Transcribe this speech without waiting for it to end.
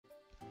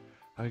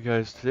Alright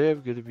guys, today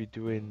I'm gonna be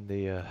doing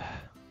the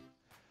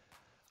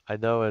I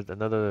know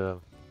another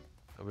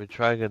I'll be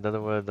trying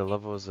another one of the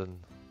levels in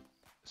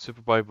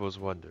Super Bible's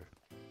Wonder.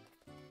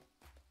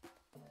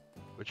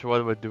 Which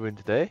one we're doing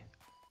today?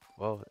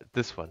 Well,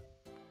 this one.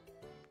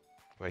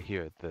 Right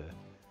here,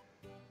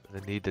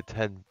 I need the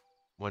 10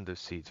 Wonder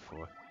Seeds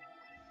for.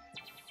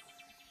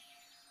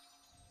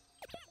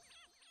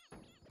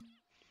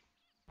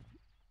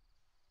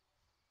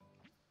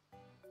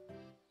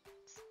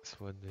 This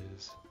one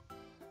is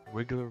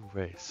Regular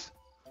Race.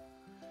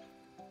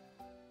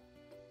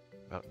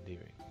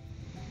 Mountaineering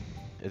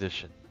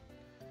Edition.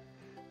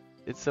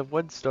 It's a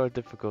 1-star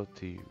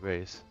difficulty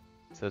race,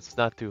 so it's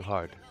not too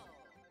hard.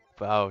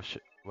 But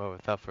well,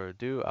 without further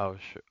ado,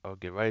 I'll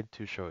get right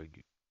into showing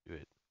you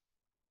it.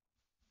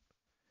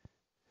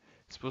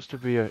 It's supposed to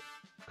be a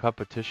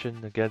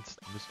competition against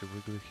Mr.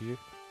 Wiggler here.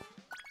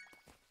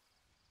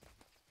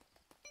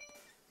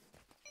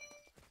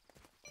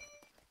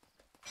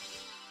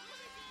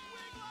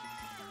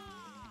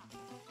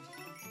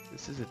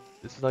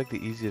 This is like the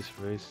easiest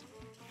race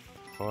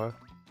far.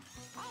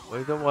 Well,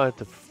 you don't want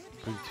it to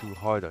be too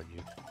hard on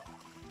you.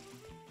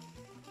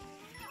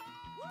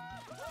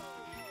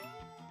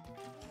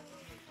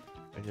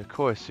 And of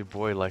course, your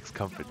boy likes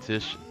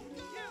competition.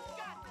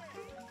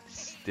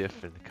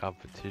 Stiff in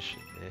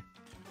competition, man.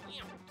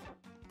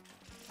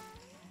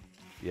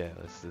 Yeah,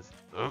 let's just.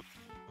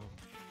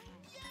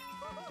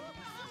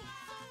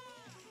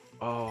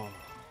 Oh.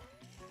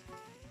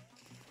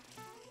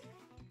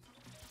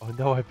 Oh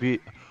no,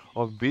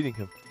 Oh, I'm beating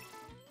him.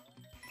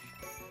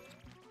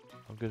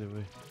 I'm gonna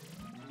win.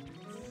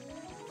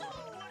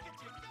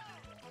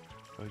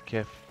 Oh, he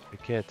can't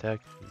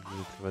attack.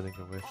 He's running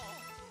away.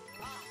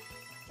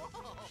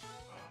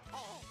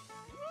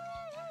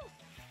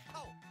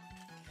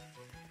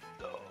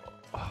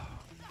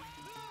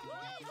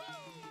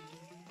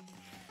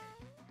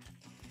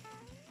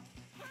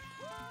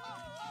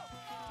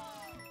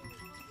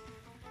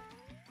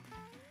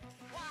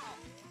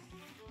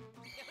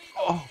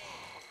 Oh,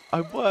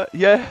 I won!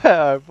 Yeah,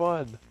 I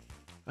won!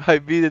 I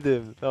beated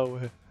him! No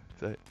way.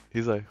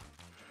 He's like,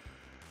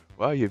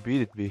 wow, you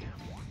beated me.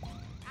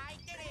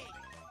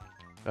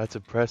 That's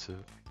impressive.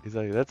 He's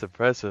like, that's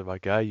impressive, my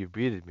guy, you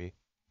beated me.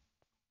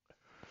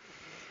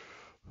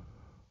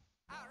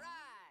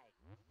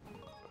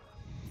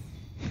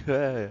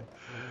 Yeah.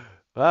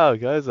 Wow,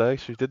 guys, I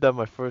actually did that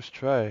my first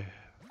try.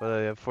 But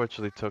I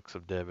unfortunately took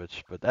some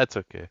damage, but that's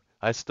okay.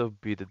 I still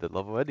beat the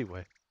level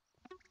anyway.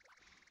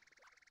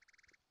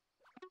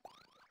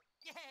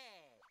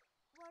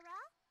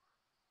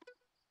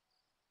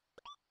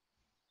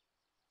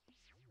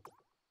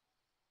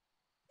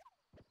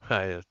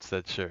 I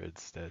said sure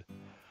instead.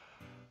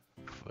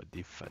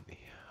 Funny.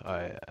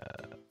 Alright,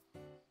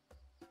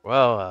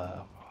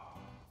 well,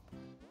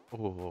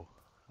 oh,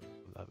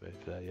 not ready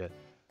for that yet.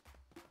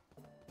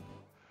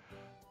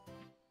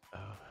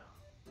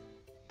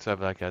 Sorry about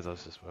that, guys, I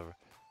was just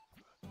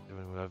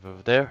doing whatever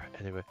over there.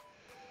 Anyway,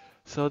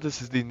 so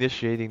this is the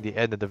initiating the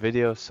end of the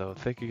video, so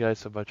thank you guys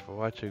so much for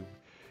watching.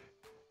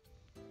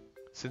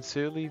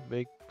 Sincerely,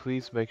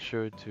 please make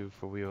sure to,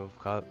 for real,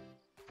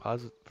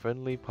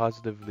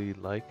 positively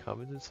like,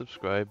 comment, and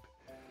subscribe.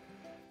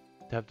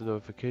 Tap the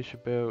notification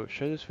bell.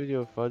 Share this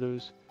video with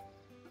others.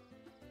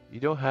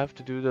 You don't have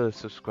to do the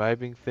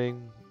subscribing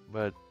thing,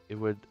 but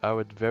I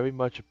would very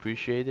much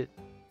appreciate it.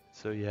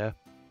 So yeah,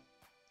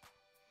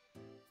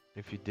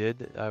 if you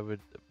did, I would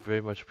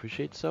very much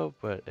appreciate so.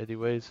 But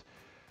anyways,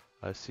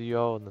 I'll see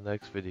y'all in the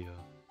next video.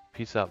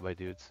 Peace out, my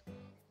dudes,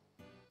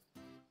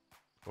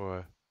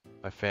 or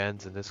my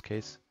fans in this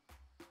case.